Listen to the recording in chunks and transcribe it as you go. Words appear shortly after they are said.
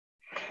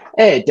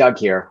Hey, Doug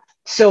here.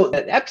 So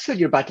the episode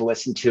you're about to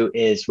listen to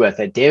is with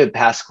David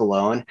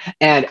Pasqualone.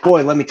 And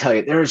boy, let me tell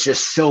you, there is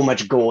just so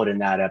much gold in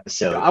that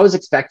episode. I was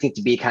expecting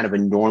to be kind of a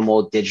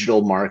normal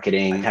digital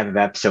marketing type of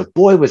episode.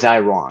 Boy, was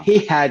I wrong. He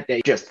had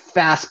just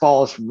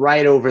fastballs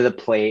right over the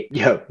plate.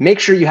 Make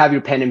sure you have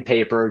your pen and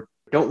paper.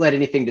 Don't let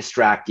anything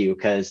distract you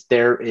because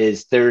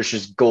there's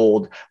just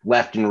gold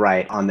left and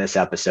right on this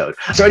episode.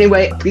 So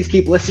anyway, please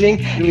keep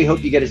listening. I really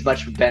hope you get as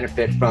much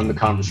benefit from the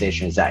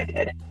conversation as I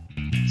did.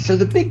 So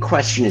the big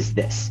question is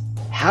this: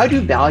 how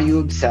do value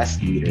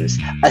obsessed leaders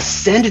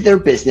ascend their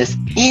business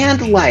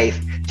and life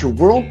to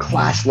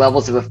world-class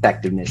levels of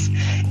effectiveness,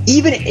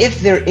 even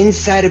if they're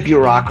inside a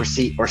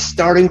bureaucracy or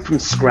starting from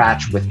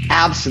scratch with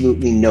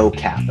absolutely no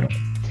capital?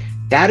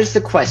 That is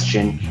the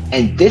question,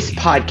 and this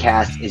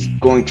podcast is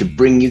going to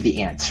bring you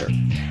the answer.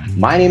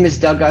 My name is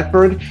Doug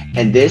Gutberg,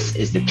 and this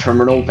is the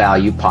Terminal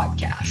Value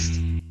Podcast.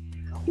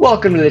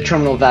 Welcome to the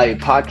Terminal Value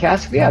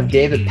Podcast. We have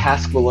David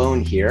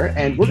Pasqualone here,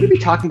 and we're going to be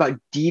talking about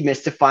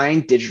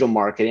demystifying digital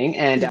marketing.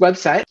 And the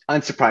website,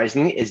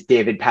 unsurprisingly, is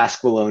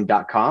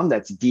davidpasqualone.com.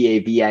 That's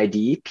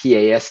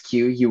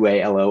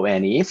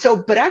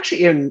DAVIDPASQUALONE. But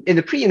actually, in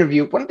the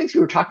pre-interview, one of the things we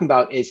were talking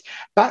about is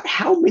about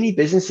how many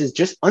businesses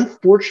just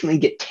unfortunately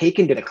get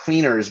taken to the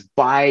cleaners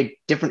by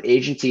different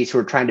agencies who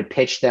are trying to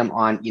pitch them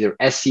on either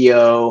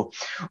SEO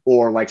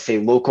or, like, say,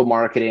 local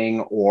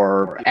marketing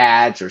or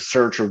ads or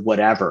search or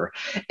whatever.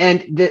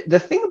 And the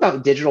thing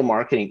about digital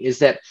marketing is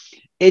that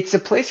it's a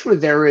place where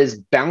there is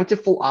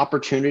bountiful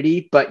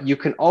opportunity, but you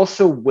can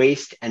also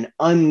waste an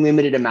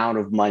unlimited amount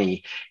of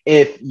money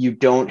if you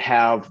don't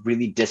have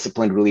really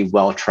disciplined, really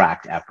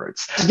well-tracked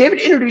efforts. So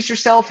David, introduce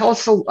yourself, tell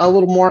us a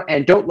little more,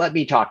 and don't let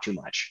me talk too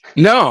much.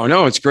 No,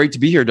 it's great to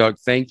be here, Doug.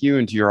 Thank you.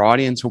 And to your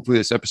audience, hopefully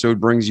this episode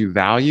brings you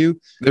value.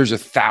 There's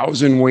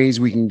 1,000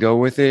 ways we can go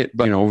with it.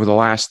 But, over the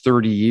last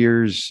 30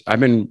 years, I've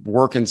been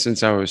working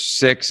since I was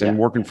 6 and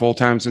working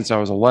full-time since I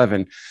was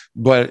 11.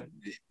 But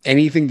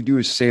anything to do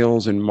with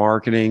sales and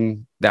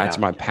marketing, that's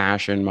my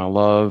passion, my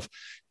love.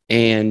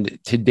 And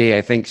today,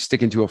 I think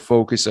sticking to a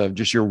focus of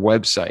just your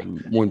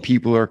website, when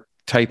people are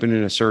typing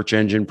in a search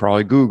engine,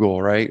 probably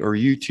Google, right? Or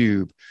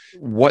YouTube,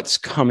 what's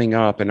coming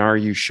up and are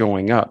you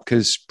showing up?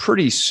 Because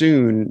pretty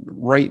soon,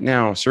 right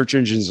now, search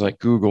engines like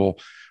Google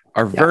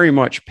are very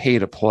much pay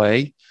to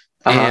play.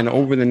 And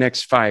over the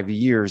next 5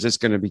 years, it's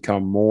going to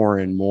become more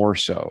and more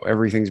so.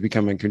 Everything's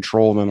becoming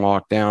controlled and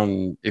locked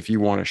down. If you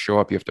want to show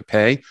up, you have to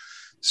pay.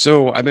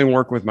 So I've been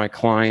working with my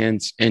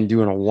clients and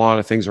doing a lot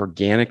of things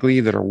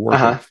organically that are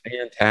working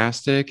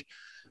fantastic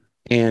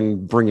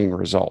and bringing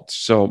results.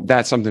 So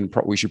that's something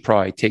we should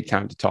probably take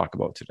time to talk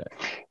about today.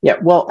 Yeah,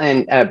 well,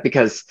 and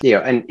because,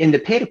 and in the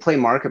pay-to-play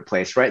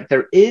marketplace, right,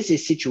 there is a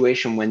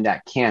situation when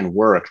that can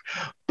work.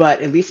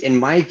 But at least in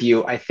my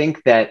view, I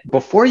think that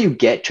before you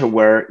get to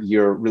where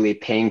you're really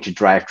paying to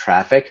drive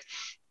traffic,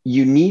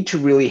 you need to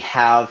really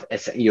have,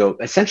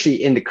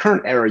 essentially in the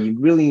current era, you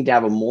really need to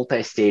have a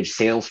multi-stage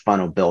sales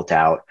funnel built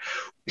out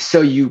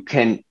so you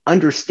can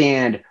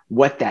understand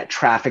what that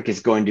traffic is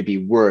going to be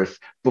worth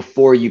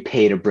before you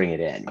pay to bring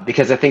it in.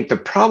 Because I think the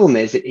problem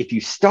is that if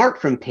you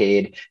start from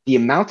paid, the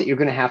amount that you're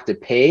going to have to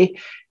pay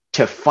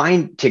to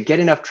get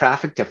enough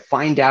traffic to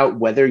find out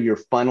whether your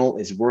funnel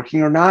is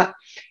working or not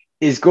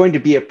is going to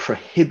be a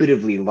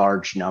prohibitively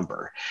large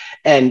number.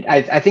 And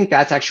I think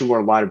that's actually where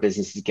a lot of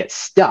businesses get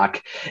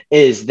stuck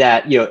is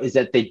that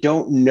they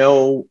don't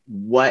know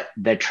what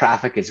the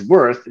traffic is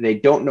worth. They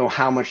don't know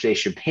how much they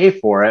should pay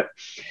for it.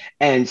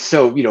 And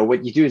so,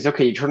 what you do is,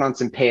 okay, you turn on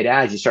some paid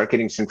ads, you start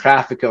getting some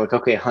traffic, you're like,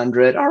 okay,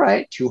 100, all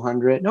right,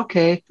 200,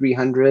 okay,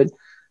 300,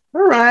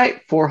 all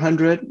right,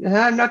 400,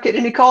 I'm not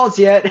getting any calls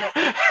yet.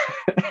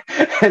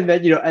 And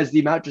then, as the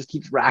amount just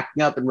keeps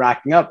racking up,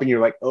 and you're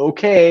like,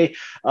 okay,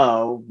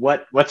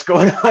 what's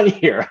going on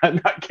here?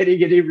 I'm not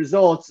getting any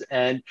results.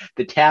 And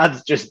the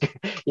tabs just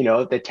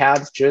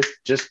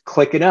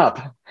clicking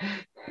up.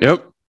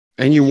 Yep.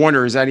 And you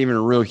wonder, is that even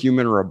a real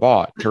human or a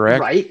bot?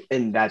 Correct. Right.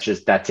 And that's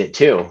it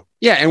too.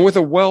 Yeah. And with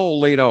a well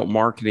laid out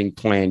marketing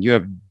plan, you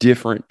have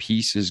different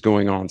pieces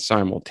going on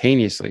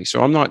simultaneously.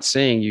 So I'm not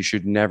saying you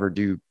should never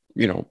do,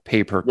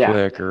 pay per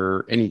click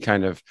or any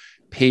kind of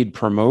paid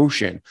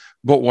promotion.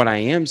 But what I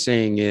am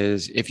saying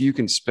is if you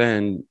can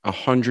spend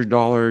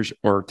 $100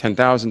 or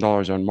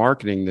 $10,000 on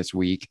marketing this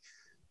week,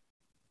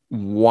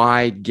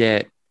 why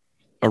get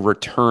a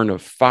return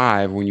of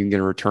 5 when you can get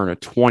a return of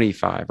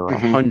 25 or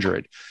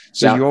 100?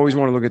 So you always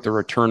want to look at the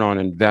return on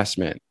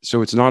investment.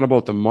 So it's not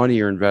about the money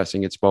you're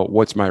investing. It's about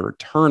what's my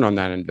return on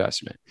that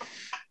investment.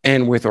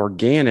 And with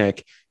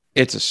organic,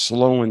 it's a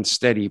slow and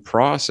steady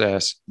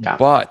process,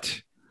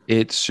 but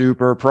it's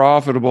super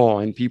profitable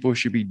and people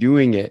should be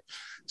doing it.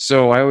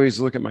 So I always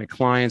look at my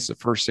clients. The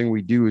first thing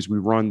we do is we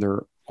run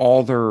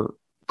all their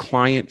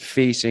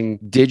client-facing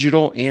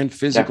digital and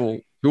physical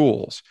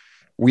tools.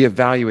 We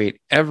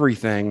evaluate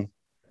everything.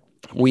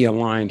 We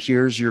align,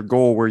 here's your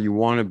goal where you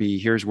want to be.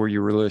 Here's where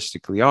you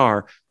realistically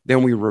are.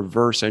 Then we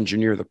reverse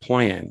engineer the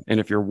plan. And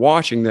if you're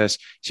watching this,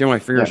 see how my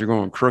fingers are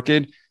going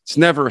crooked? It's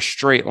never a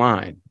straight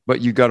line,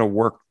 but you got to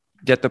work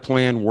get the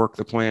plan, work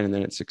the plan, and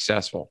then it's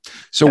successful.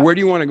 So where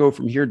do you want to go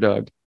from here,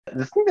 Doug?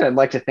 The thing that I'd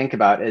like to think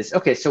about is,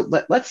 okay, so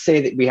let's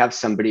say that we have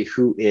somebody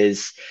who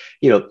is,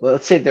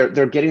 let's say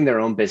they're getting their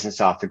own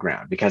business off the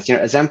ground, because,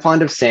 as I'm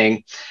fond of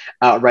saying,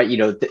 right,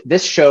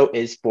 this show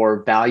is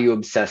for value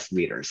obsessed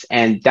leaders.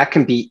 And that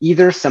can be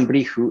either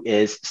somebody who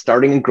is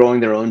starting and growing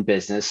their own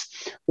business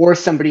or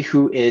somebody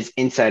who is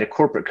inside a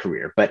corporate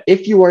career. But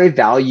if you are a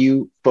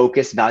value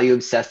focused, value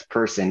obsessed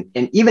person,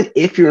 and even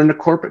if you're in a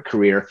corporate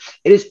career,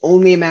 it is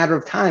only a matter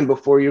of time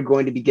before you're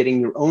going to be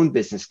getting your own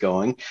business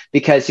going,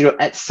 because,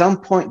 at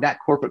some point that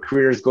corporate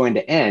career is going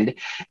to end.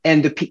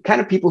 And the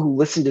kind of people who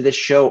listen to this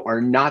show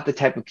are not the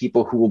type of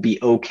people who will be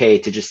okay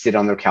to just sit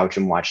on their couch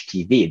and watch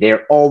TV.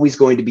 They're always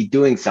going to be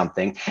doing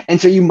something. And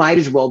so you might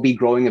as well be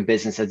growing a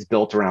business that's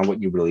built around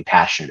what you're really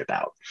passionate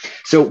about.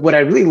 So what I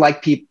really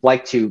like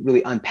to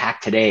really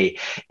unpack today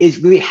is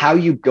really how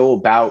you go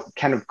about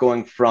kind of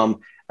going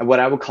from what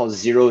I would call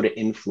zero to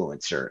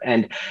influencer.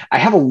 And I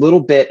have a little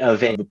bit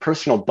of a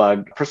personal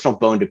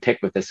bone to pick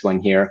with this one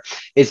here,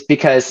 is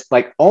because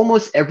like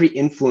almost every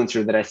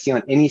influencer that I see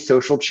on any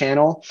social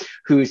channel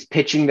who's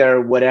pitching their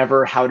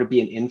whatever, how to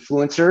be an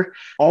influencer,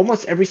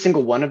 almost every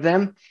single one of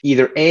them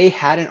either A,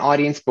 had an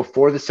audience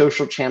before the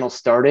social channel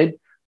started,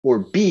 or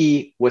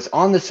B, was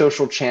on the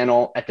social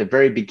channel at the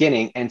very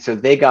beginning. And so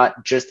they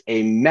got just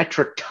a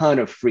metric ton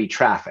of free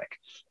traffic.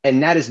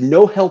 And that is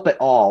no help at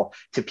all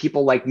to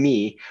people like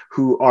me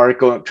who are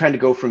trying to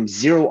go from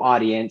zero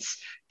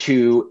audience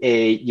to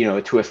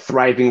a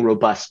thriving,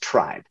 robust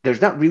tribe.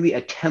 There's not really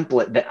a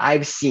template that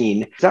I've seen.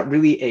 There's not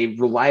really a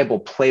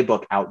reliable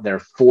playbook out there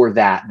for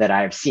that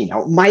I've seen.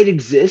 Now, it might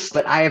exist,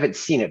 but I haven't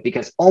seen it,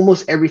 because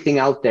almost everything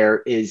out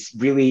there is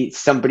really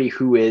somebody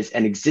who is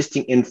an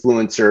existing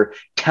influencer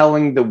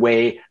telling the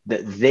way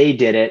that they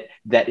did it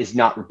that is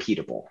not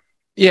repeatable.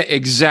 Yeah,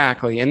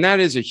 exactly. And that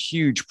is a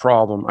huge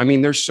problem. I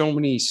mean, there's so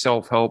many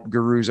self-help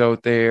gurus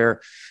out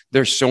there.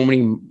 There's so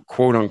many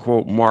quote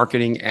unquote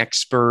marketing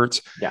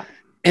experts. Yeah.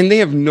 And they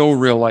have no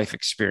real life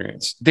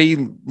experience. They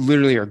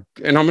literally are,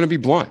 and I'm going to be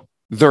blunt,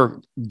 they're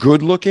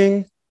good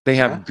looking, they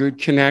have good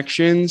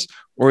connections,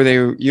 or they,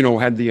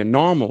 had the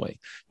anomaly.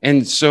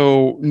 And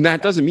so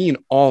that doesn't mean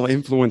all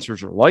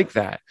influencers are like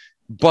that.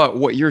 But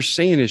what you're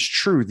saying is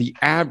true. The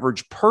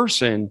average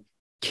person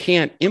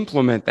can't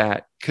implement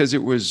that because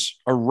it was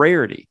a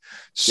rarity.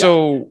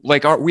 So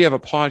we have a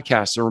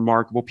podcast, the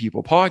Remarkable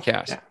People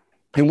podcast,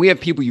 and we have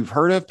people you've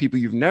heard of, people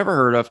you've never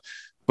heard of,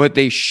 but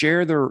they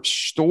share their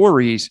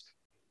stories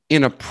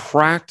in a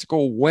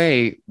practical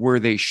way where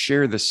they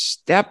share the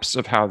steps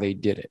of how they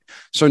did it.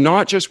 So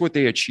not just what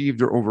they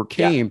achieved or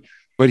overcame,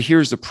 but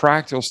here's the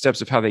practical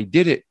steps of how they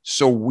did it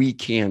so we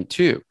can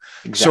too.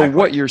 Exactly. So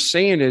what you're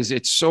saying is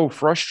it's so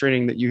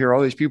frustrating that you hear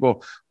all these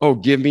people, oh,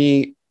 give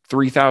me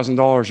 $3,000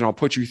 and I'll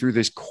put you through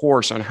this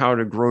course on how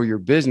to grow your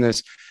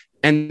business.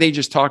 And they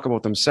just talk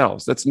about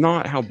themselves. That's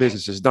not how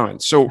business is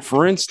done. So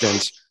for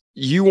instance,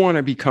 you want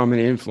to become an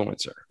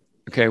influencer.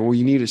 Okay. Well,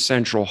 you need a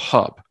central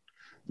hub.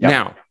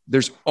 Now,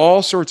 there's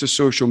all sorts of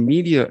social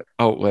media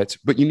outlets,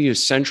 but you need a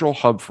central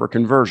hub for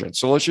conversion.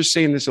 So let's just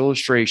say in this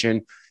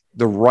illustration,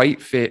 the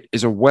right fit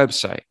is a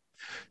website.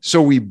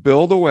 So we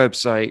build a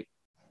website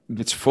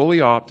that's fully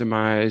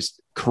optimized,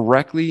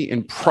 correctly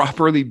and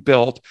properly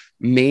built,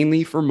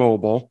 mainly for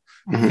mobile.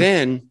 Mm-hmm.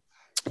 Then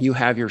you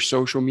have your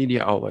social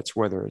media outlets,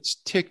 whether it's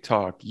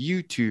TikTok,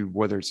 YouTube,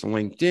 whether it's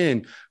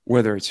LinkedIn,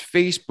 whether it's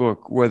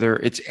Facebook, whether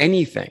it's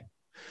anything.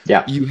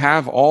 Yeah. You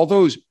have all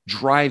those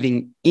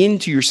driving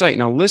into your site.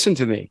 Now, listen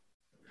to me.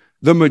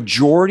 The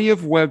majority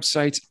of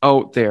websites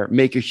out there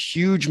make a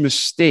huge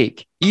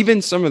mistake,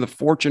 even some of the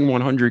Fortune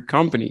 100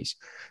 companies.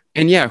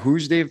 And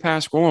who's Dave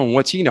Pasqualone?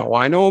 What's he know?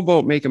 Well, I know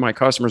about making my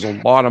customers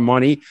a lot of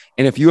money.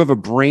 And if you have a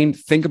brain,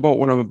 think about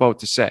what I'm about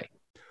to say.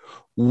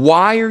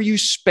 Why are you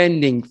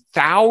spending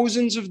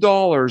thousands of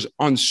dollars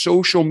on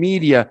social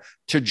media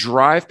to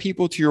drive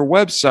people to your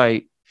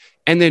website?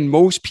 And then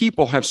most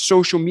people have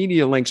social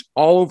media links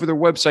all over their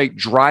website,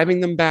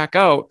 driving them back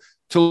out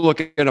to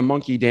look at a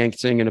monkey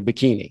dancing in a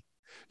bikini.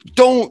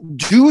 Don't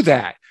do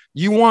that.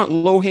 You want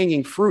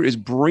low-hanging fruit is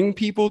bring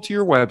people to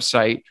your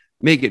website,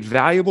 make it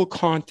valuable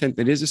content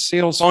that is a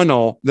sales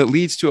funnel that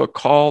leads to a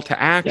call to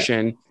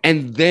action,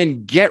 and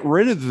then get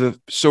rid of the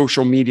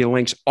social media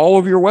links all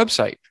over your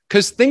website.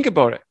 Because think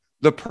about it.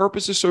 The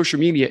purpose of social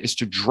media is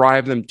to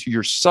drive them to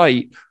your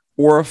site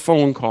or a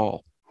phone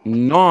call,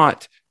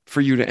 not for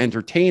you to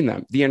entertain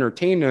them. The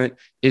entertainment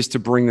is to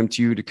bring them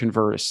to you to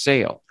convert a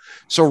sale.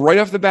 So right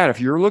off the bat,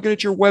 if you're looking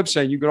at your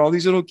website, you got all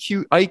these little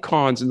cute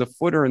icons in the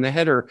footer and the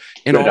header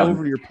and all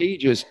over your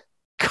pages,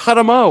 cut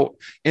them out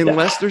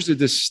unless there's a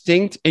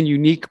distinct and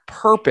unique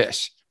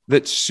purpose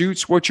that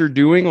suits what you're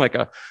doing, like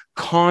a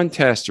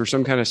contest or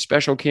some kind of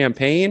special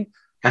campaign.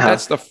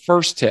 That's the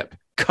first tip.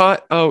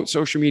 Cut out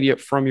social media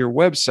from your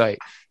website.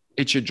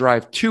 It should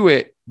drive to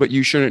it, but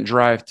you shouldn't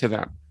drive to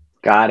them.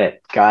 Got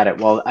it. Got it.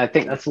 Well, I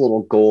think that's a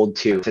little gold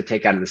to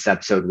take out of this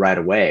episode right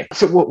away.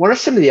 So what are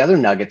some of the other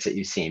nuggets that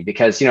you've seen?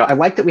 Because, I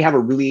like that we have a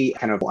really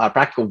kind of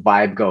practical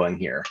vibe going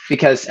here,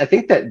 because I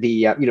think that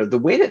the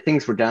way that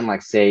things were done,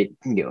 like say,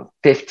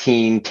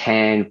 15,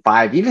 10,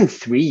 5, even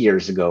 3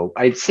 years ago,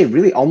 I'd say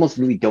really almost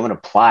really don't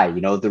apply.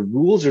 The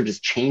rules are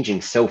just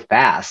changing so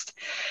fast.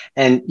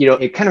 And,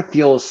 it kind of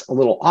feels a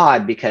little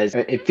odd, because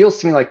it feels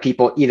to me like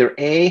people either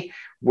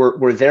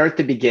we're there at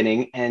the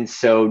beginning. And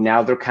so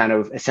now they're kind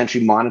of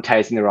essentially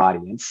monetizing their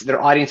audience.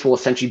 Their audience will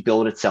essentially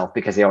build itself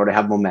because they already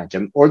have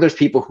momentum. Or there's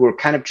people who are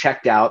kind of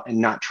checked out and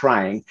not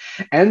trying.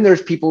 And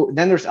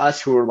then there's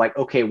us who are like,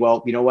 okay,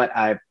 well, you know what?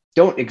 I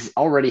don't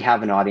already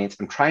have an audience.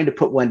 I'm trying to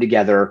put one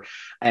together,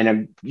 and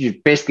I'm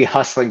basically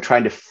hustling,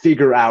 trying to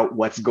figure out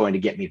what's going to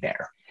get me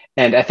there.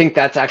 And I think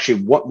that's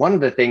actually one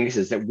of the things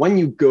is that when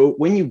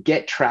you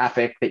get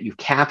traffic that you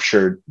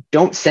captured,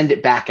 don't send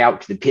it back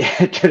out to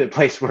the to the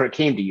place where it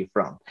came to you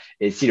from.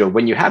 It's,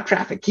 when you have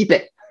traffic, keep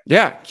it.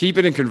 Yeah, keep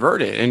it and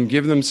convert it and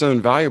give them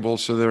something valuable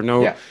so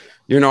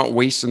you're not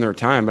wasting their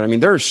time. But I mean,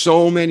 there are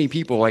so many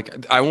people,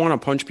 like, I want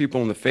to punch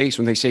people in the face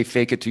when they say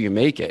fake it till you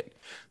make it.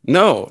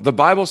 No, the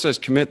Bible says,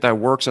 commit thy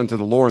works unto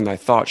the Lord and thy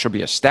thought shall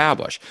be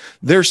established.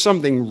 There's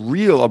something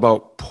real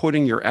about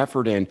putting your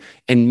effort in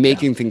and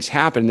making things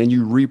happen. Then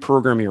you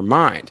reprogram your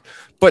mind.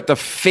 But the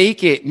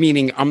fake it,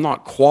 meaning I'm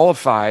not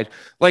qualified,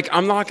 like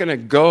I'm not going to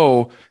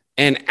go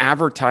and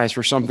advertise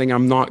for something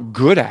I'm not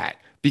good at,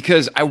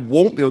 because I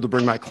won't be able to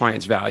bring my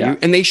clients value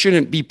and they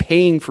shouldn't be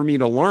paying for me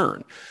to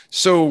learn.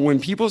 So when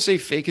people say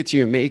fake it till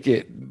you make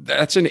it,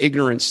 that's an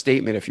ignorant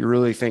statement if you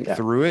really think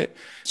through it.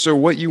 So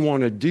what you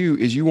want to do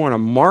is you want to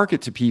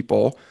market to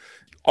people,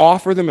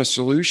 offer them a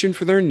solution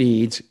for their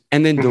needs,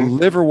 and then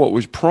deliver what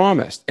was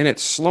promised. And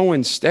it's slow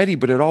and steady,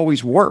 but it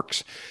always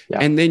works. Yeah.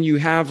 And then you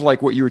have,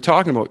 like what you were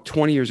talking about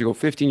 20 years ago,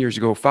 15 years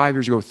ago, 5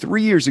 years ago,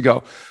 3 years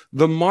ago,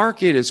 the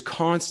market is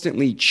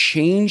constantly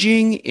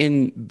changing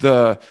in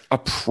the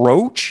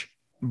approach,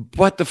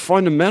 but the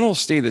fundamentals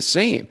stay the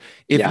same.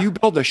 If you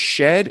build a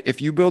shed,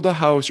 if you build a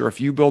house, or if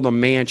you build a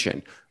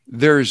mansion,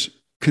 there's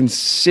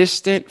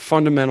consistent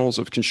fundamentals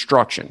of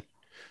construction.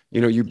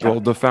 You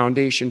build the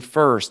foundation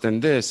first,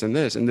 and this, and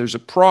there's a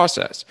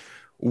process.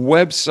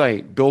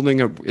 It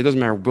doesn't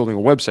matter building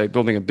a website,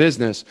 building a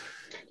business,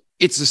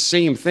 it's the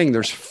same thing.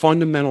 There's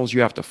fundamentals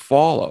you have to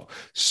follow.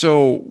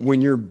 So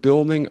when you're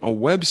building a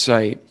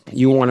website,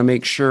 you want to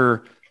make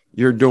sure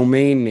your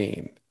domain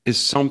name is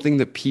something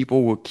that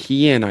people will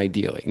key in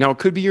ideally. Now, it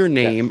could be your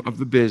name of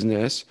the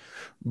business,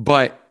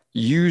 but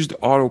Used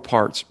Auto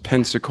Parts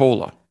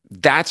Pensacola.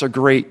 That's a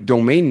great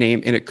domain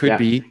name, and it could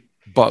be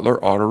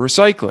Butler Auto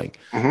Recycling.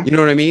 You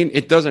know what I mean?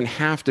 It doesn't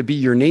have to be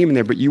your name in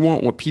there, but you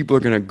want what people are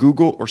going to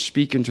Google or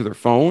speak into their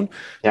phone,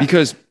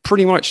 because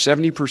pretty much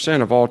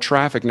 70% of all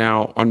traffic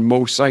now on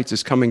most sites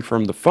is coming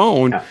from the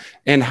phone.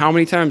 And how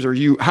many times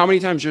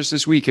just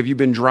this week have you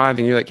been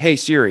driving? You're like, hey,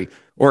 Siri,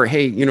 or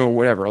hey,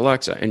 whatever,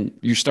 Alexa, and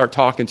you start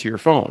talking to your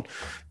phone.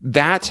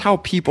 That's how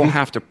people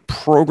have to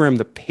program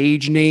the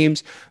page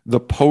names, the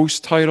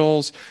post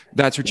titles.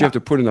 That's what you have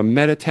to put in the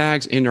meta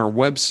tags in our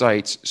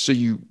websites, so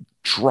you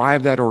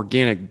drive that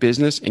organic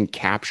business and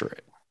capture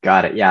it.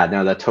 Got it. Yeah,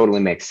 no, that totally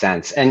makes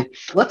sense. And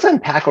let's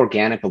unpack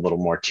organic a little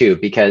more too,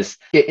 because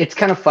it's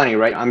kind of funny,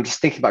 right? I'm just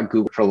thinking about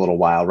Google for a little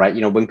while, right?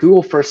 When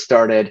Google first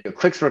started,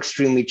 clicks were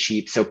extremely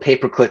cheap. So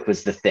pay-per-click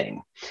was the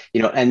thing,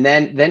 and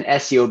then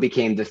SEO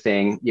became the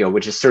thing,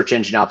 which is search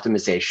engine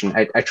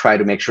optimization. I try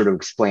to make sure to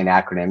explain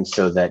acronyms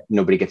so that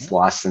nobody gets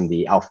lost in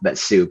the alphabet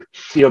soup,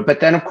 but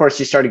then of course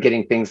you started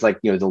getting things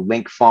like, the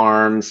link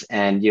farms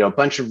and, a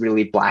bunch of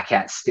really black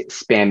hat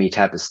spammy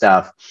type of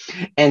stuff.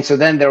 And so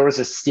then there was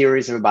a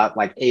series of about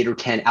like 8 or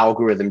 10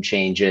 algorithm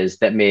changes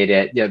that made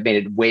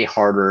it way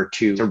harder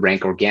to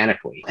rank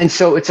organically. And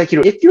so it's like,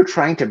 if you're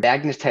trying to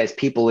magnetize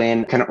people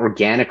in kind of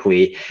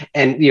organically,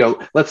 and,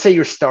 let's say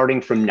you're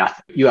starting from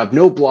nothing, you have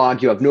no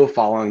blog, you have no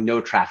following, no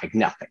traffic,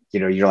 nothing,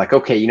 you're like,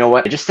 okay, you know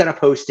what? I just set up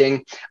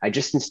hosting. I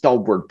just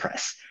installed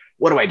WordPress.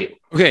 What do I do?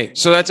 Okay.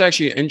 So that's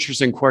actually an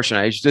interesting question.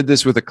 I just did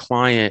this with a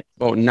client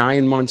about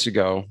 9 months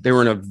ago. They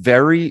were in a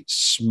very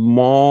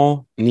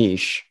small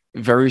niche,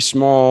 very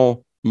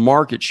small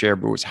market share,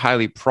 but it was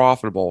highly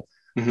profitable.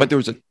 But there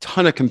was a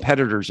ton of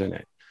competitors in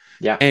it.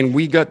 Yeah. And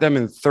we got them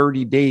in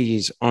 30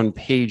 days on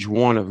page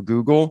 1 of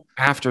Google.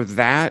 After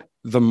that,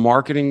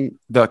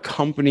 the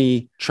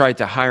company tried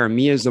to hire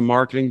me as the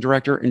marketing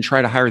director and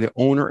try to hire the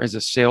owner as a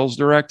sales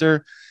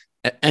director.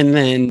 And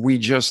then we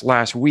just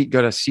last week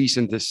got a cease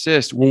and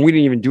desist when we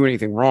didn't even do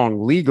anything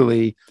wrong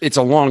legally. It's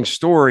a long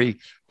story,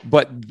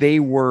 but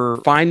they were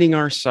finding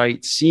our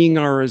site, seeing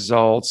our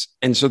results.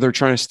 And so they're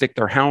trying to stick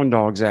their hound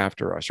dogs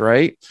after us,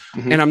 right?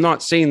 And I'm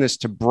not saying this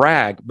to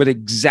brag, but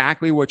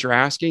exactly what you're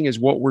asking is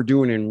what we're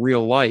doing in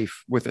real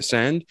life with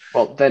Ascend.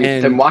 Well,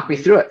 then walk me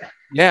through it.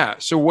 Yeah.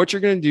 So what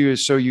you're going to do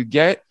is, so you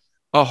get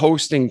a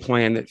hosting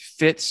plan that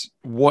fits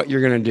what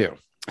you're going to do.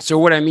 So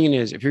what I mean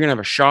is, if you're going to have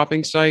a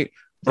shopping site,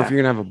 or if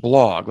you're going to have a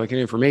blog, like an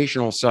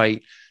informational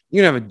site,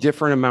 you can have a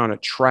different amount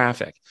of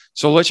traffic.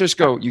 So let's just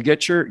go,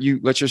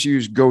 let's just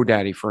use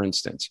GoDaddy, for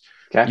instance.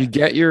 Okay. You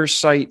get your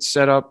site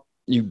set up,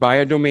 you buy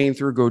a domain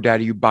through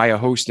GoDaddy, you buy a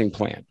hosting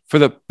plan. For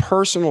the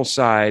personal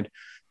side,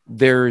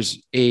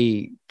 there's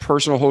a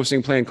personal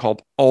hosting plan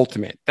called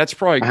Ultimate. That's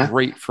probably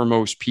great for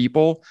most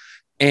people.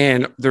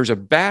 And there's a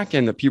back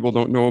end that people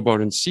don't know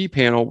about in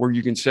cPanel where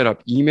you can set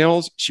up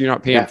emails. So you're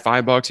not paying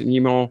 $5 an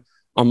email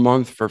a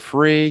month for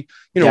free.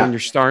 When you're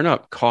starting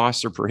up,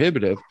 costs are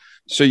prohibitive.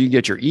 So you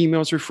get your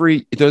emails for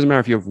free. It doesn't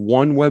matter if you have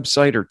one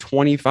website or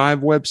 25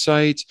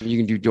 websites. You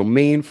can do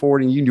domain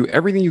forwarding. You can do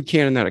everything you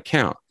can in that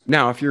account.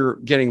 Now, if you're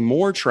getting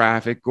more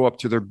traffic, go up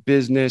to their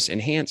business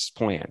enhanced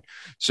plan.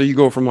 So you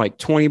go from like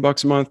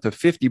 $20 a month to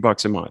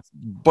 $50 a month,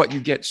 but you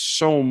get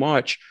so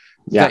much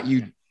that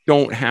you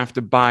don't have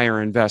to buy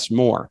or invest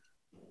more.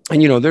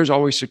 And, there's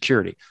always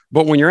security.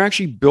 But when you're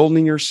actually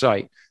building your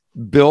site,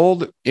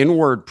 build in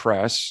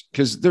WordPress,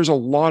 because there's a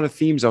lot of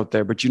themes out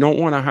there, but you don't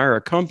want to hire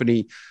a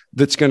company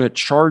that's going to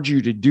charge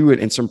you to do it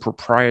in some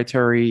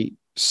proprietary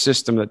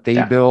system that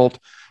they built,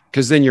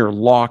 because then you're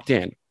locked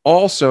in.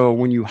 Also,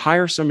 when you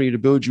hire somebody to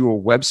build you a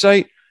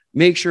website,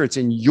 make sure it's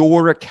in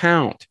your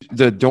account,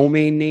 the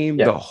domain name,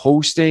 the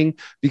hosting,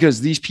 because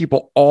these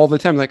people all the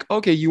time, like,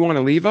 okay, you want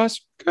to leave us?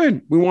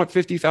 Good. We want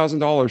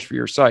 $50,000 for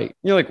your site.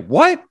 You're like,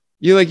 what?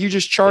 You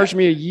just charged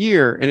me a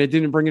year and it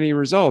didn't bring any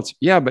results.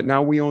 Yeah, but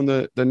now we own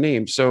the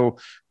name. So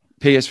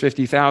pay us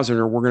 $50,000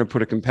 or we're going to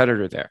put a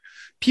competitor there.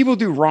 People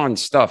do wrong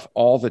stuff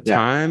all the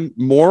time.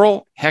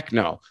 Moral? Heck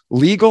no.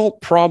 Legal?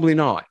 Probably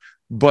not.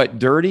 But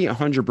dirty?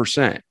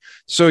 100%.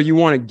 So you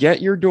want to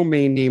get your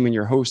domain name and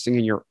your hosting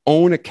in your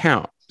own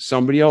account.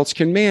 Somebody else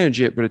can manage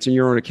it, but it's in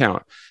your own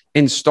account.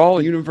 Install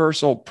a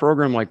universal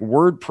program like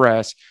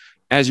WordPress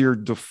as your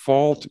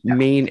default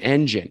main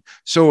engine.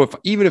 So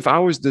even if I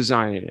was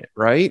designing it,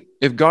 right?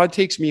 If God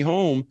takes me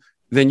home,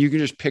 then you can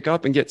just pick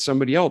up and get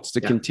somebody else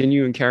to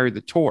continue and carry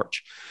the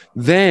torch.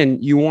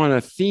 Then you want a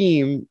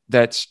theme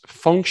that's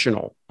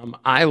functional.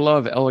 I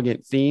love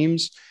Elegant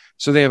Themes.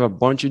 So they have a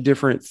bunch of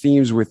different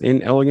themes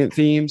within Elegant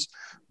Themes.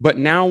 But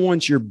now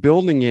once you're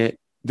building it,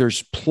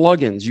 there's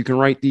plugins. You can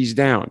write these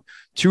down.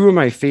 Two of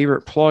my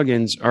favorite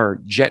plugins are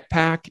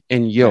Jetpack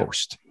and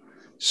Yoast.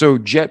 So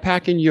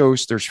Jetpack and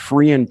Yoast, there's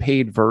free and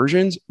paid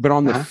versions, but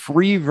on the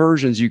free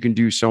versions, you can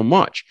do so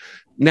much.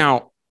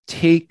 Now,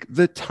 take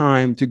the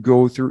time to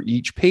go through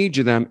each page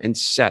of them and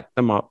set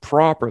them up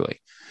properly.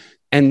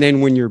 And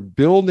then when you're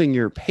building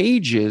your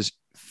pages,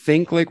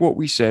 think like what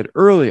we said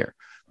earlier.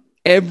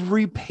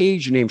 Every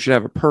page name should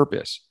have a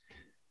purpose.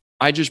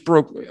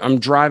 I'm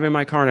driving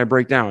my car and I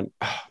break down.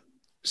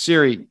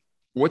 Siri,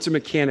 what's a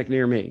mechanic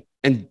near me?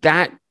 And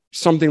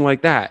something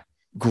like that,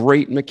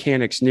 great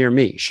mechanics near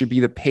me, should be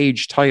the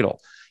page title.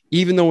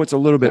 Even though it's a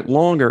little bit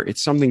longer,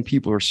 it's something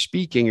people are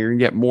speaking. You're going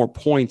to get more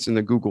points in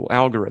the Google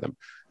algorithm.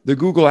 The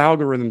Google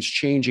algorithm's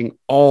changing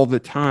all the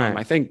time.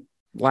 I think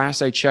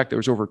last I checked, there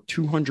was over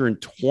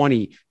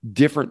 220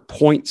 different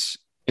points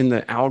in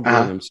the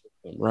algorithm system,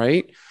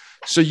 right?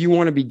 So you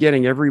want to be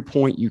getting every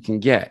point you can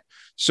get.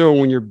 So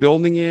when you're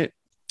building it,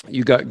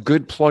 you got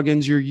good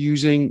plugins you're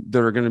using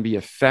that are going to be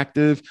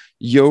effective.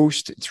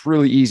 Yoast, it's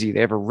really easy. They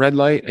have a red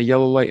light, a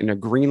yellow light, and a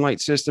green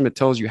light system. It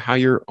tells you how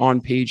your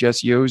on-page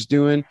SEO is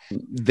doing.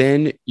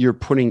 Then you're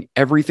putting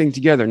everything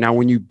together. Now,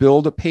 when you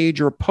build a page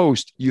or a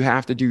post, you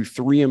have to do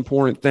three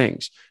important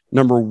things.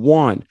 Number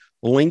one,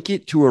 link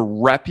it to a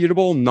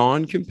reputable,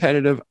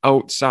 non-competitive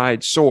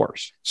outside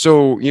source.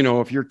 So,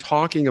 if you're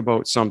talking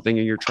about something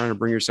and you're trying to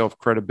bring yourself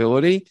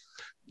credibility,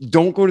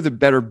 don't go to the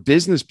Better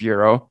Business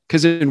Bureau,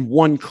 because in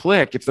one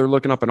click, if they're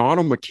looking up an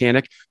auto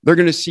mechanic, they're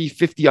going to see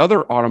 50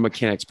 other auto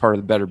mechanics part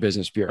of the Better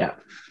Business Bureau.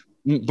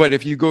 Yeah. But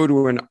if you go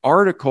to an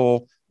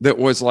article that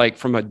was like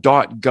from a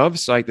 .gov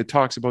site that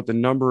talks about the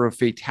number of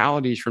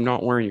fatalities from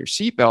not wearing your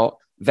seatbelt,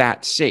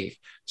 that's safe.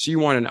 So you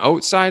want an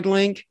outside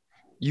link.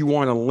 You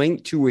want to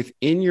link to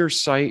within your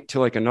site to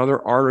like another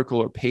article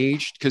or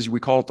page, because we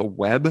call it the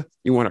web.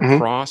 You want to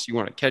cross, you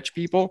want to catch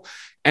people.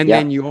 And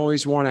then you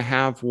always want to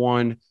have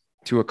one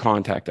to a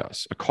contact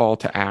us, a call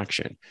to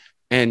action.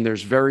 And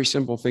there's very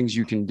simple things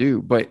you can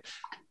do. But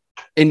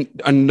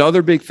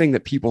another big thing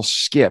that people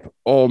skip,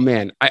 oh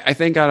man, I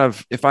think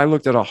if I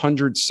looked at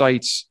 100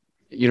 sites,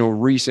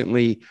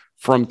 recently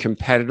from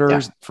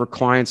competitors for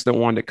clients that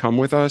wanted to come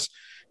with us,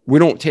 we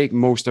don't take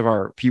most of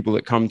our people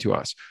that come to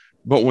us.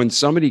 But when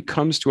somebody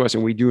comes to us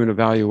and we do an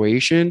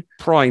evaluation,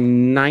 probably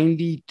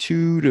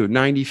 92 to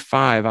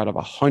 95 out of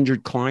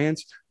 100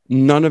 clients,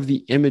 none of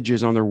the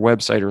images on their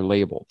website are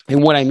labeled.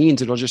 And what I mean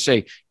is it'll just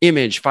say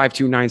image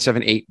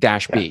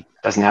 52978-B.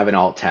 Doesn't have an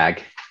alt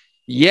tag.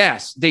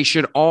 Yes, they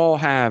should all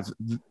have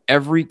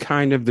every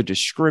kind of the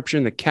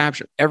description, the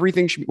caption,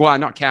 everything should be, well,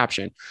 not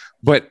caption,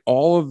 but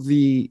all of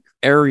the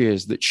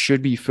areas that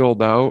should be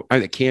filled out, or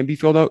that can be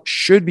filled out,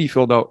 should be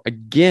filled out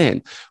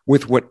again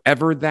with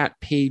whatever that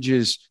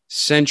page's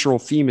central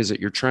theme is that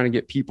you're trying to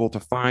get people to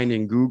find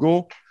in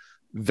Google.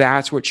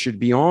 That's what should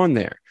be on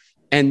there.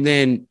 And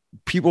then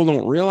people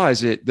don't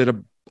realize it, that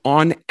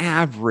on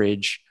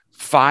average,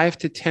 5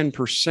 to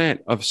 10%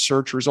 of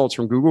search results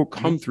from Google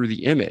come through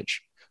the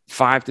image.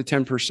 5 to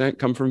 10%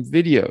 come from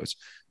videos.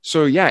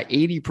 So yeah,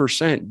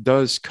 80%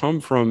 does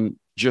come from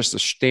just the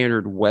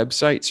standard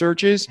website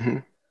searches. Mm-hmm.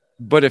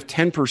 But if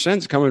 10%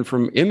 is coming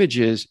from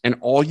images and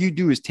all you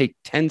do is take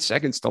 10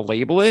 seconds to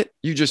label it,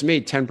 you just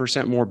made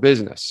 10% more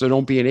business. So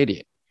don't be an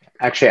idiot.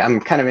 Actually, I'm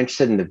kind of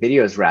interested in the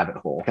videos rabbit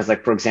hole because,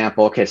 like, for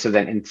example, okay, so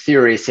then in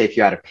theory, say if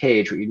you had a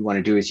page, what you'd want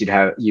to do is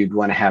you'd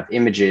want to have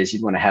images,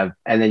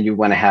 and then you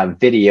want to have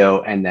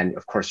video, and then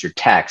of course your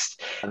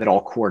text that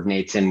all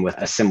coordinates in with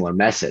a similar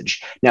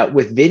message. Now,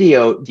 with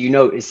video,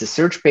 is the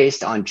search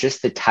based on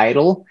just the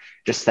title,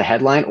 just the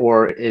headline,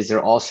 or is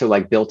there also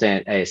like built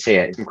in a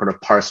some sort of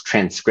parse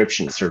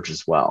transcription search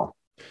as well?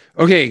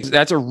 Okay,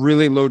 that's a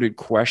really loaded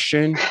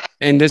question.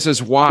 And this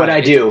is why. But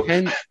I do.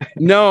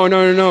 No.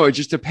 It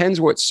just depends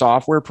what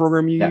software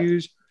program you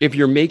use. If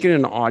you're making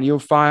an audio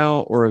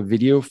file or a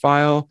video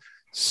file,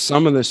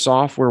 some of the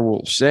software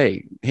will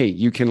say, hey,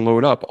 you can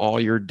load up all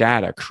your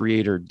data,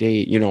 creator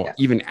date,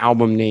 even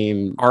album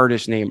name,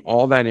 artist name,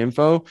 all that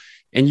info.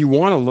 And you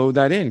want to load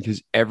that in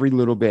because every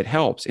little bit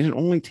helps. And it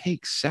only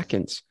takes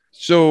seconds.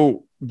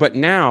 So, but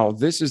now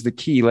this is the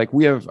key. Like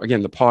we have,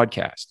 again, the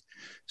podcast.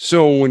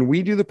 So when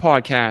we do the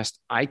podcast,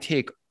 I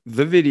take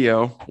the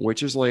video,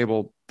 which is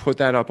labeled, put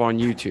that up on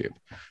YouTube.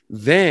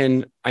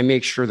 Then I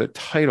make sure the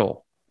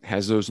title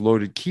has those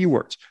loaded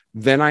keywords.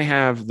 Then I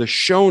have the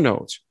show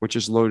notes, which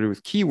is loaded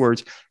with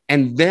keywords.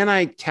 And then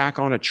I tack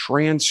on a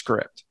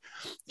transcript.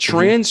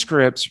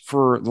 Transcripts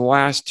for the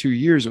last 2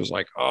 years, it was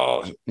like,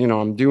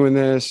 I'm doing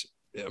this.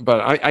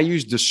 But I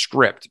use the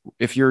script.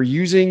 If you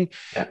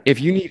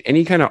need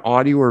any kind of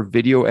audio or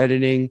video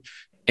editing,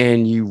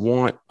 and you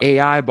want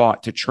AI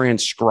bot to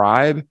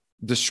transcribe,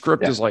 the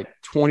script is like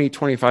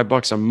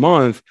 $20-$25 a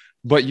month,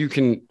 but you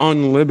can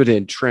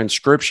unlimited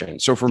transcription.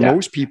 So for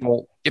most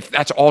people, if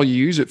that's all you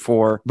use it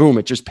for, boom,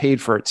 it just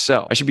paid for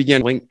itself. I should be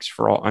getting links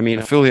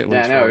affiliate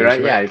links.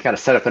 Right? Yeah, you've got to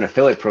set up an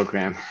affiliate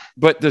program.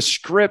 But the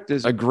script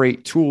is a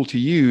great tool to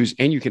use,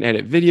 and you can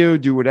edit video,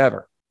 do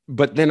whatever.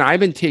 But then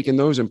I've been taking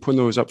those and putting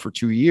those up for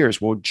 2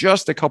 years. Well,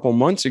 just a couple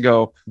months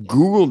ago,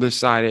 Google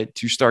decided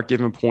to start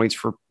giving points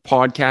for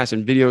podcasts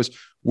and videos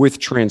with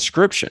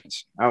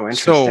transcriptions. Oh,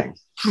 interesting.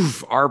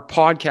 So our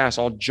podcast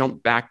all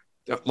jump back,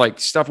 like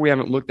stuff we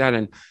haven't looked at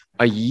in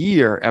a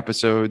year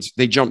episodes,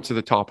 they jump to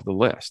the top of the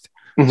list.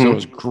 Mm-hmm. So it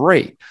was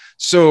great.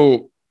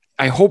 So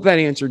I hope that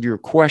answered your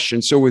question.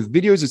 So with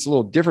videos, it's a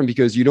little different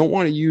because you don't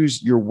want to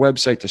use your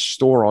website to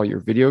store all your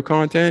video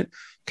content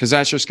because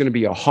that's just going to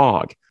be a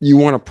hog. You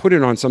want to put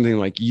it on something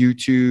like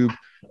YouTube.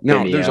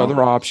 Now, there's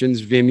other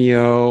options,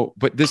 Vimeo,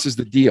 but this is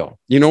the deal.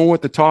 You know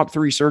what the top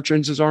 3 search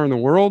engines are in the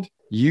world?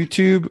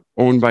 YouTube,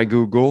 owned by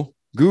Google,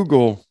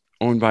 Google,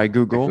 owned by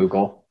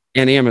Google,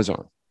 and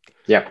Amazon.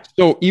 Yeah.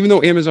 So even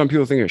though Amazon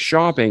people think it's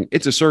shopping,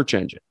 it's a search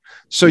engine.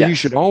 So you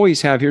should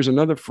always have, here's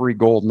another free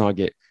gold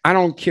nugget. I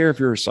don't care if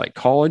you're a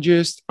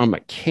psychologist, a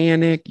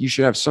mechanic, you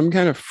should have some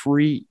kind of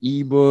free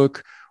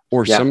ebook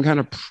or some kind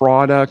of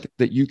product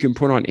that you can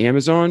put on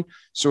Amazon.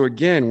 So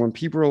again, when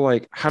people are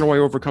like, how do I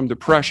overcome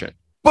depression?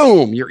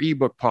 Boom, your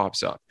ebook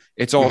pops up.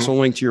 It's also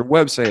linked to your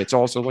website. It's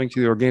also linked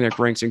to the organic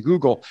ranks in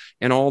Google,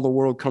 and all the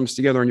world comes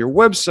together on your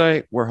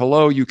website where,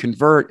 you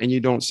convert and you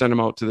don't send them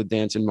out to the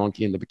dancing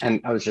monkey in the bikini.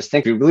 And I was just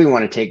thinking, you really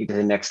want to take it to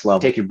the next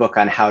level, take your book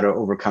on how to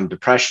overcome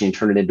depression and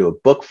turn it into a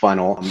book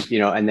funnel,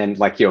 and then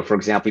for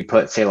example, you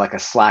put, say, like a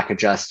Slack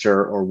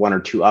adjuster or 1 or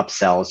 2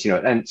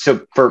 upsells, and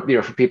so for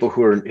people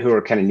who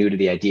are kind of new to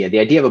the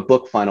idea of a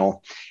book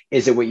funnel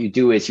is that what you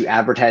do is you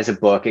advertise a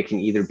book. It can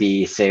either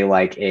be, say,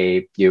 like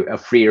a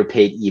free or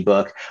paid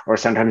ebook, or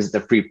sometimes it's a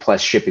free plus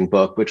shipping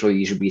book, which will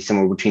usually be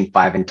somewhere between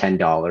 $5 and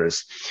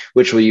 $10,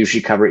 which will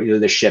usually cover either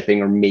the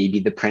shipping or maybe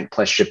the print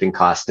plus shipping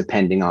costs,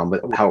 depending on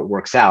how it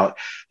works out.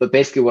 But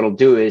basically what it'll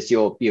do is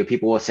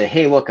people will say,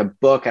 hey, look, a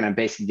book, and I'm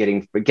basically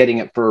getting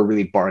it for a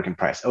really bargain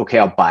price. Okay,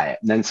 I'll buy it.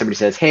 And then somebody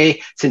says,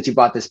 hey, since you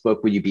bought this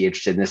book, would you be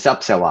interested in this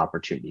upsell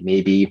opportunity?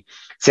 Maybe,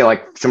 say,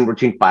 like somewhere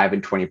between 5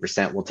 and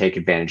 20% will take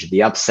advantage of the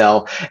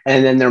upsell.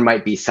 And then there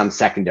might be some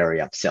secondary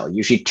upsell.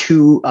 Usually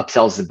 2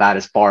 upsells is about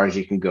as far as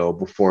you can go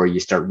before you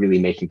start really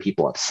making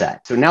people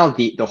upset. So now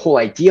the whole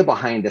idea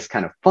behind this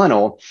kind of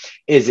funnel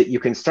is that you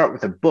can start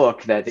with a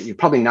book that you're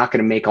probably not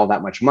going to make all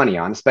that much money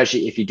on,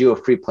 especially if you do a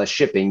free plus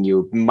shipping,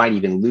 you might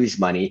even lose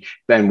money.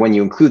 Then when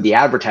you include the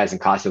advertising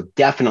costs, you'll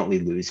definitely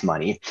lose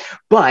money.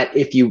 But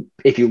if you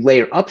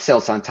layer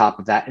upsells on top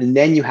of that, and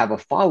then you have a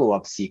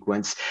follow-up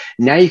sequence,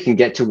 now you can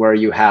get to where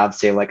you have,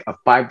 say, like a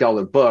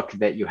 $5 book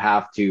that you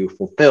have to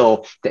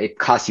fulfill, that it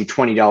costs you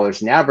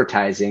 $20 in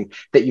advertising,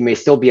 that you may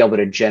still be able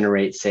to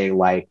generate, say,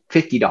 like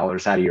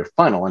 $50 out of your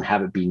funnel and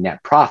have it be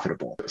net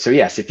profitable. So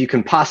yes, if you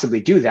can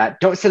possibly do that,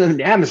 don't send them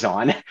to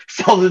Amazon,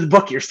 sell the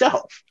book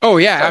yourself. Oh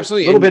yeah, so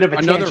absolutely. A little bit of a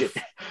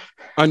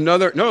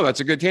tangent. No, that's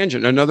a good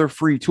tangent. Another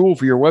free tool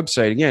for your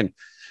website. Again,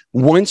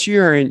 once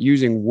you're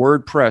using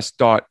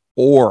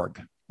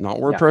WordPress.org, not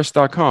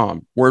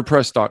WordPress.com,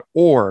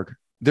 WordPress.org,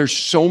 there's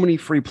so many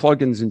free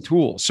plugins and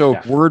tools. So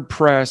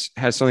WordPress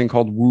has something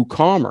called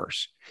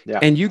WooCommerce. Yeah.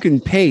 And you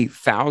can pay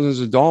thousands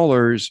of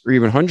dollars or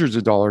even hundreds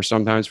of dollars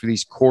sometimes for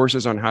these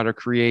courses on how to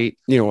create,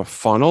 a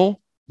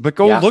funnel. but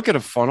go look at a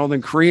funnel,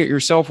 then create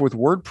yourself with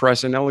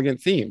WordPress and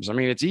elegant themes. I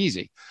mean, it's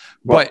easy.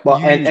 Like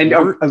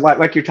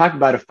you're talking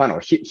about a funnel.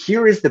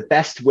 Here is the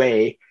best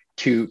way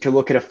to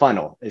look at a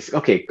funnel is,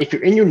 okay, if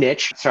you're in your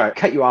niche, sorry, I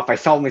cut you off. I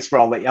solemnly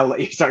swear I'll let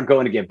you start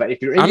going again. But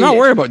if you're in I'm not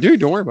worried about it, dude.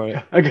 Don't worry about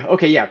it.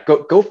 Okay, yeah.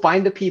 Go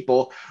find the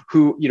people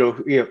who,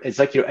 it's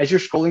like, as you're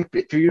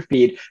scrolling through your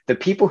feed, the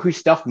people whose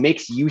stuff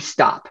makes you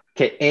stop.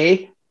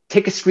 Okay,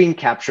 take a screen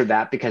capture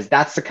that, because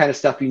that's the kind of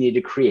stuff you need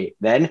to create.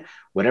 Then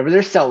whatever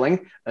they're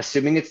selling,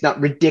 assuming it's not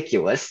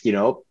ridiculous,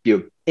 you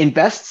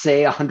invest,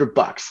 say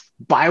 $100,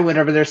 buy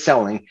whatever they're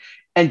selling,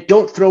 and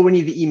don't throw any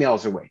of the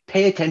emails away.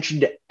 Pay attention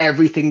to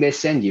everything they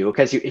send you,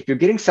 because if you're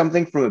getting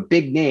something from a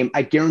big name,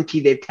 I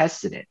guarantee they've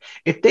tested it.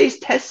 If they've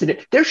tested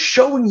it, they're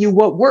showing you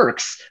what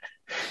works.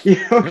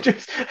 Don't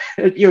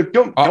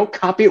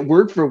copy it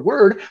word for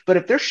word. But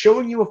if they're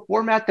showing you a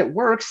format that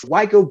works,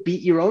 why go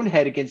beat your own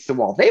head against the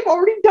wall? They've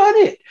already done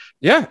it.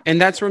 Yeah, and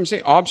that's what I'm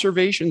saying.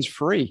 Observation's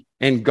free,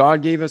 and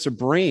God gave us a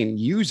brain.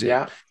 Use it.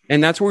 Yeah.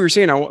 And that's what we were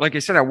saying. Like I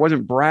said, I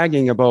wasn't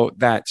bragging about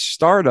that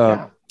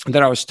startup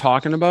that I was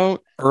talking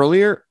about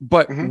earlier,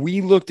 but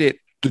we looked at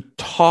the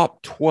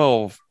top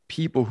 12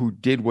 people who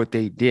did what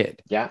they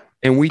did. Yeah.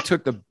 And we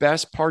took the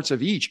best parts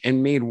of each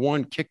and made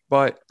one kick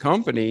butt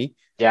company.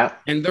 Yeah.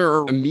 And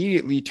they're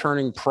immediately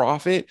turning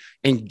profit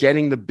and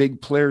getting the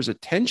big players'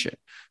 attention.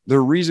 The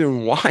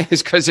reason why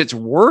is because it's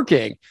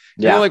working.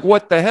 Yeah. You're like,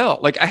 what the hell?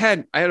 Like I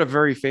had a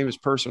very famous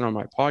person on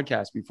my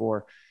podcast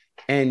before,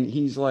 and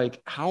he's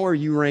like, how are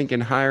you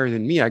ranking higher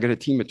than me? I got a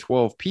team of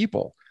 12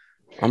 people.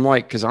 I'm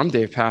like, because I'm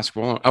Dave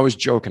Pasqualone. I was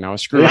joking. I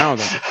was screwing around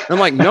with them. I'm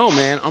like, no,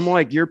 man. I'm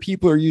like, your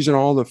people are using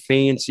all the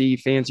fancy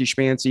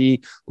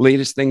schmancy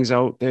latest things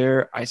out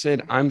there. I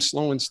said, I'm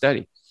slow and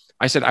steady.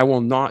 I said, I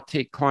will not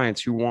take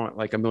clients who want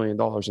like $1 million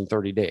in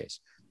 30 days.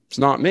 It's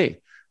not me.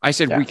 I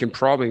said, we can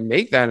probably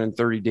make that in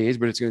 30 days,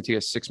 but it's going to take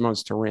us 6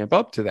 months to ramp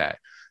up to that.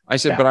 I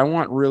said, but I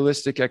want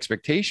realistic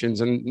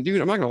expectations. And dude,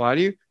 I'm not going to lie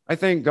to you. I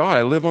thank God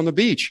I live on the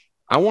beach.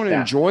 I want to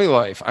enjoy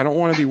life. I don't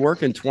want to be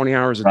working 20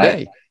 hours a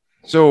day.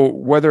 So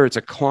whether it's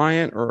a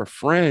client or a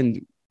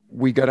friend,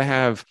 we got to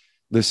have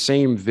the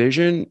same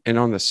vision and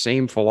on the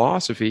same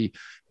philosophy.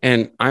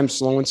 And I'm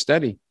slow and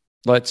steady.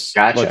 Let's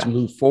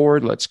move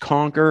forward. Let's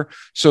conquer.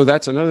 So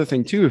that's another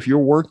thing too. If you're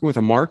working with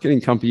a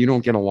marketing company you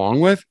don't get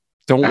along with,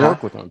 don't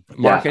work with them.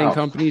 Marketing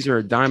companies are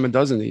a dime a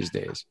dozen these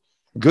days.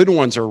 Good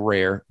ones are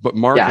rare, but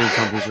marketing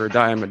companies are a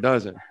dime a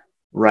dozen.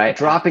 Right.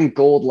 Dropping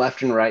gold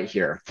left and right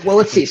here. Well,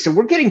 let's see. So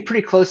we're getting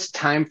pretty close to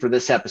time for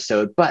this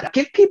episode, but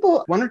give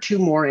people one or two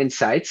more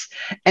insights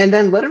and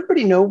then let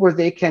everybody know where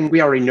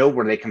we already know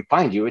where they can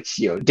find you. It's,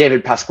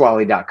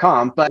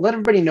 davidpasquale.com, but let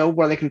everybody know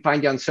where they can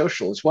find you on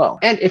social as well.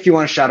 And if you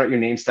want to shout out your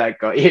name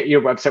stack,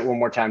 your website one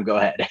more time, go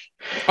ahead.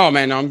 Oh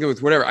man, no, I'm good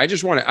with whatever.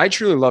 I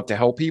truly love to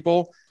help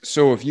people.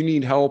 So if you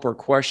need help or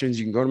questions,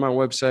 you can go to my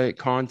website,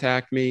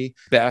 contact me,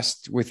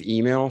 best with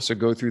email. So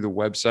go through the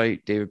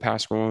website,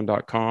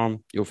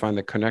 davidpasqualone.com. You'll find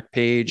the connect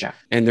page. Yeah.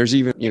 And there's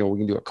even, we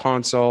can do a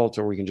consult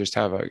or we can just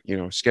have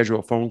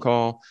schedule a phone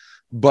call.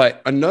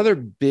 But another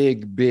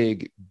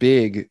big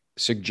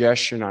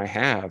suggestion I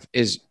have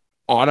is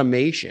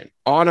automation.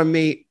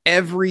 Automate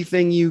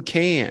everything you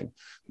can.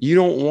 You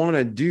don't want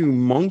to do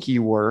monkey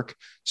work.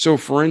 So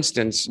for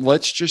instance,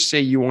 let's just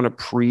say you want to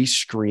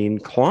pre-screen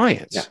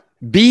clients. Yeah.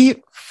 Be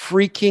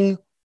freaking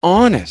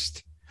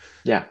honest.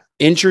 Yeah.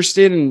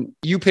 Interested in,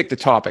 you pick the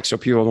topic so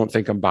people don't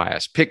think I'm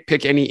biased.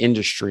 Pick any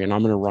industry and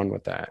I'm going to run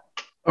with that.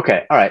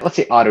 Okay. All right. Let's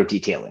say auto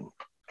detailing.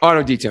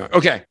 Auto detailing.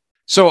 Okay.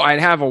 So I'd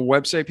have a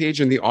website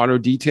page in the auto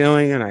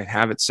detailing and I'd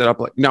have it set up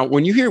like, now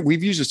when you hear,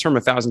 we've used this term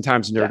 1,000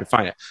 times in order to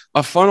define it.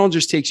 A funnel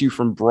just takes you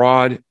from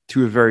broad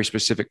to a very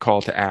specific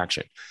call to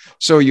action.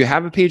 So you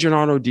have a page in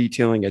auto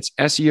detailing. It's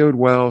SEO'd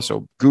well.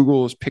 So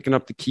Google is picking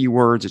up the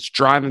keywords. It's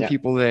driving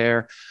people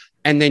there.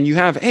 And then you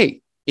have,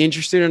 hey,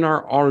 interested in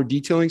our auto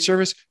detailing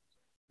service?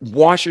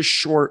 Watch a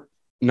short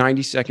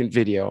 90-second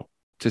video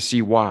to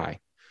see why.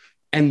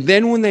 And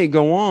then when they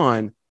go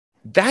on,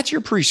 that's your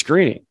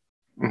pre-screening.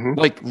 Mm-hmm.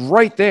 Like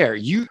right there,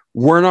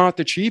 we're not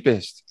the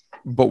cheapest,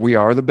 but we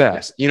are the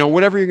best.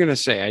 Whatever you're going to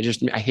say.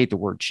 I hate the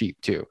word cheap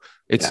too.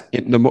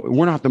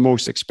 We're not the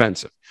most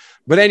expensive.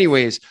 But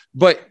anyways,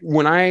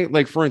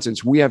 when for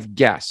instance, we have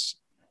guests,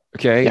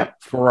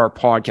 for our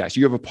podcast.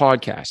 You have a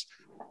podcast.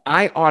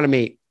 I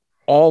automate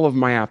all of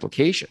my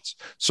applications.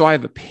 So I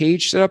have a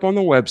page set up on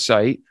the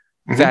website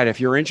that if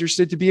you're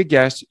interested to be a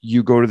guest,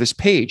 you go to this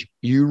page,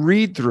 you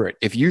read through it.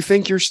 If you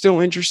think you're still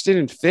interested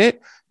and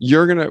fit,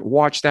 you're going to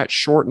watch that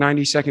short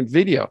 90-second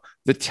video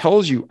that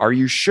tells you, are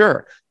you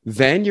sure?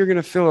 Then you're going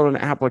to fill out an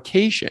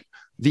application.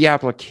 The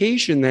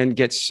application then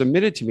gets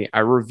submitted to me. I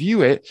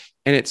review it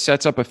and it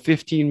sets up a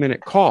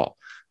 15-minute call.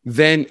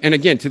 Then, and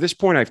again, to this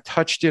point, I've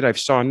touched it. I've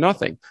saw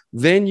nothing.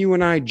 Then you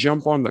and I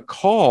jump on the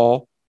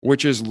call,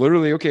 which is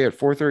literally, okay, at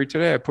 4:30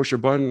 today, I push a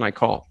button and I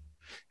call.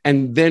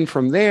 And then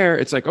from there,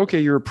 it's like, okay,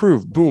 you're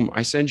approved. Boom.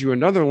 I send you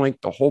another link.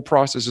 The whole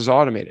process is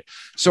automated.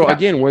 So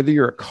again, whether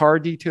you're a car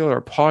detailer or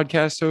a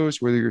podcast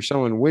host, whether you're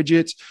selling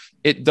widgets,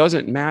 it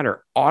doesn't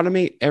matter.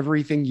 Automate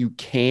everything you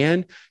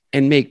can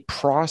and make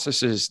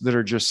processes that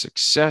are just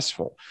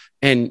successful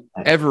and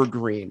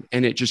evergreen.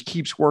 And it just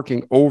keeps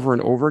working over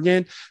and over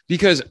again,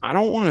 because I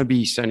don't want to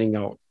be sending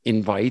out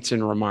invites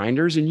and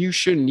reminders, and you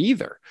shouldn't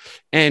either.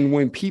 And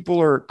when people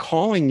are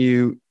calling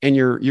you and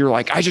you're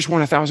like, I just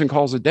want 1,000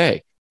 calls a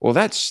day. Well,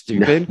 that's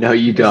stupid. No,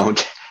 you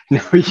don't.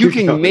 No, you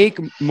can make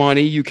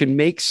money. You can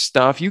make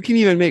stuff. You can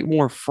even make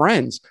more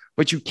friends,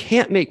 but you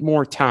can't make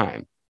more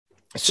time.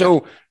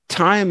 So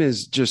time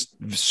is just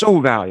so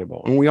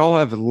valuable, and we all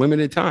have a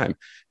limited time.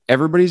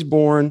 Everybody's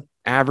born,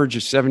 average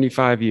is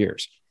 75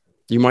 years.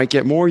 You might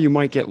get more, you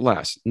might get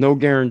less, no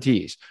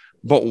guarantees,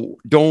 but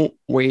don't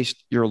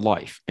waste your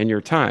life and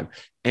your time.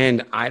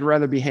 And I'd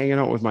rather be hanging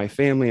out with my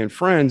family and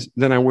friends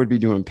than I would be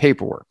doing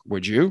paperwork.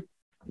 Would you?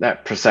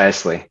 That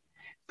precisely,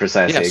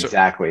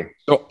 exactly.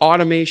 So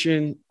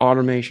automation,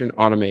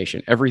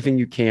 everything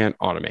you can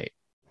automate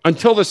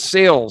until the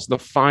sales, the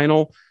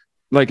final,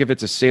 like if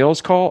it's a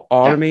sales call,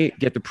 automate,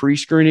 get the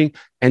pre-screening,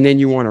 and then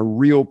you want a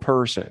real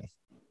person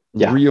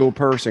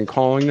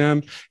calling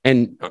them.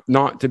 And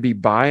not to be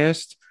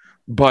biased,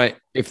 but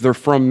if they're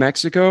from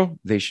Mexico,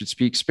 they should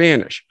speak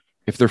Spanish.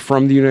 If they're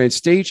from the United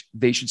States,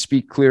 they should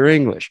speak clear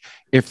English.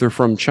 If they're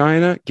from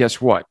China,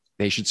 guess what?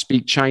 They should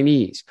speak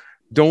Chinese.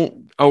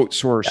 Don't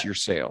outsource your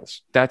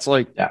sales. That's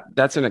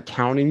that's an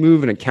accounting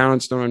move, and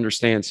accountants don't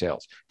understand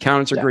sales.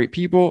 Accountants are great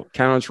people.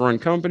 Accountants run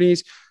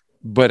companies,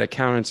 but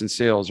accountants and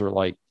sales are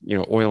like,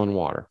 oil and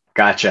water.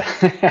 Gotcha.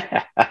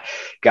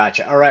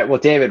 Gotcha. All right. Well,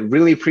 David,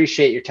 really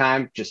appreciate your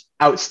time. Just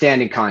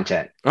outstanding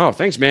content. Oh,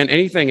 thanks, man.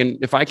 Anything.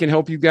 And if I can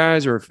help you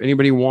guys, or if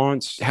anybody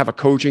wants to have a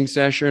coaching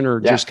session or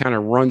just kind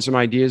of run some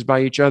ideas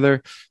by each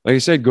other, like I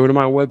said, go to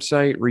my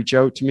website, reach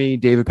out to me,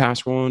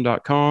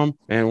 davidpasqualone.com,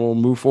 and we'll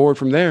move forward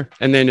from there.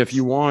 And then if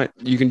you want,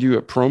 you can do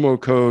a promo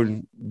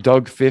code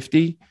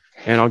Doug50.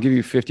 And I'll give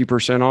you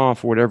 50%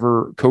 off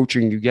whatever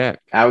coaching you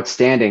get.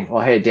 Outstanding.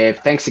 Well, hey, Dave,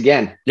 thanks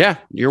again. Yeah,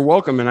 you're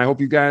welcome. And I hope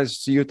you guys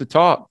see you at the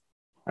top.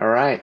 All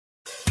right.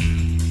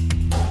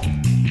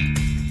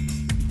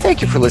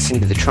 Thank you for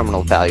listening to the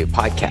Terminal Value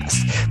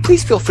Podcast.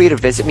 Please feel free to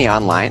visit me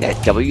online at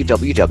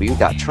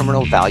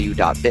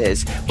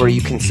www.terminalvalue.biz, where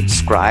you can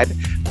subscribe,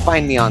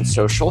 find me on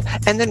social,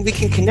 and then we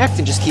can connect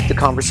and just keep the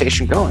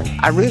conversation going.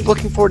 I'm really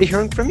looking forward to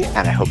hearing from you,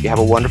 and I hope you have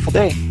a wonderful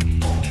day.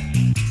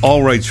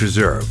 All rights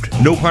reserved.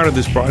 No part of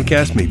this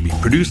broadcast may be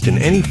produced in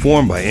any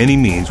form by any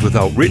means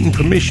without written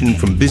permission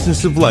from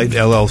Business of Light,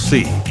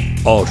 LLC.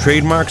 All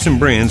trademarks and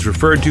brands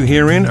referred to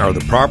herein are the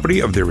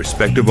property of their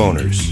respective owners.